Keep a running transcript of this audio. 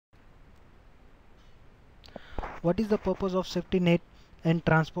What is the purpose of safety net and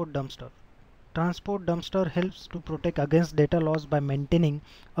transport dumpster? Transport dumpster helps to protect against data loss by maintaining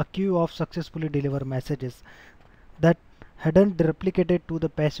a queue of successfully delivered messages that hadn't replicated to the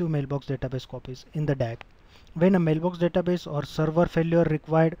passive mailbox database copies in the DAG. When a mailbox database or server failure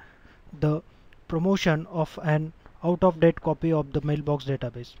required the promotion of an out-of-date copy of the mailbox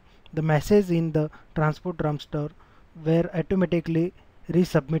database, the message in the transport dumpster were automatically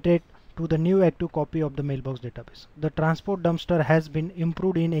resubmitted to the new active copy of the mailbox database. The transport dumpster has been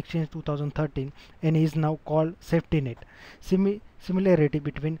improved in Exchange 2013 and is now called safety net. Similarity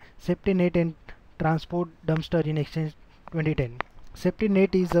between safety net and transport dumpster in Exchange 2010. Safety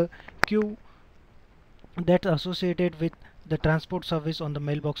net is a queue that's associated with the transport service on the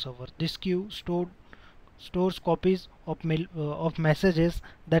mailbox server. This queue stores copies of messages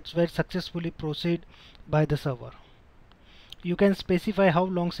that were successfully processed by the server. You can specify how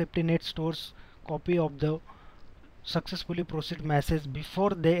long safety net stores copy of the successfully processed message before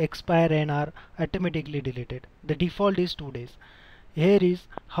they expire and are automatically deleted. The default is 2 days. Here is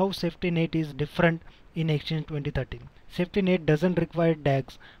how safety net is different in Exchange 2013. Safety net doesn't require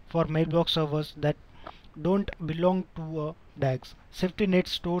DAGs for mailbox servers that don't belong to DAGs. Safety net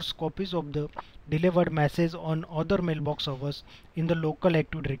stores copies of the delivered message on other mailbox servers in the local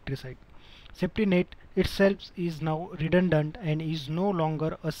Active Directory site. Safety net itself is now redundant and is no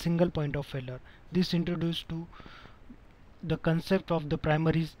longer a single point of failure. This introduced to the concept of the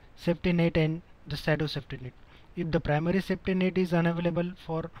primary safety net and the shadow safety net. If the primary safety net is unavailable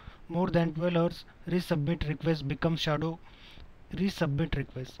for more than 12 hours, resubmit request becomes shadow resubmit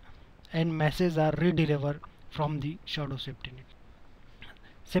request and messages are redelivered from the shadow safety net.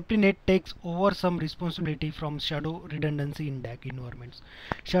 Safety net takes over some responsibility from shadow redundancy in DAG environments.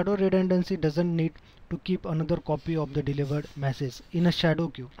 Shadow redundancy doesn't need to keep another copy of the delivered message in a shadow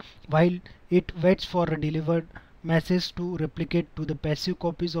queue while it waits for a delivered message to replicate to the passive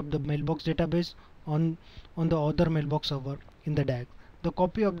copies of the mailbox database on the other mailbox server in the DAG. The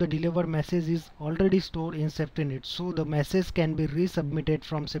copy of the delivered message is already stored in safety net, so the message can be resubmitted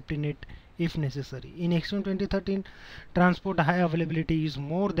from safety net if necessary. In Exchange 2013, transport high availability is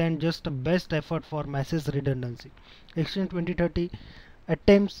more than just a best effort for message redundancy. Exchange 2030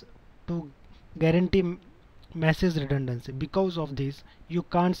 attempts to guarantee message redundancy. Because of this, you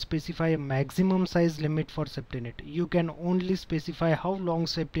can't specify a maximum size limit for safety net. You can only specify how long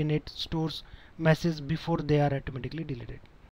safety net stores messages before they are automatically deleted.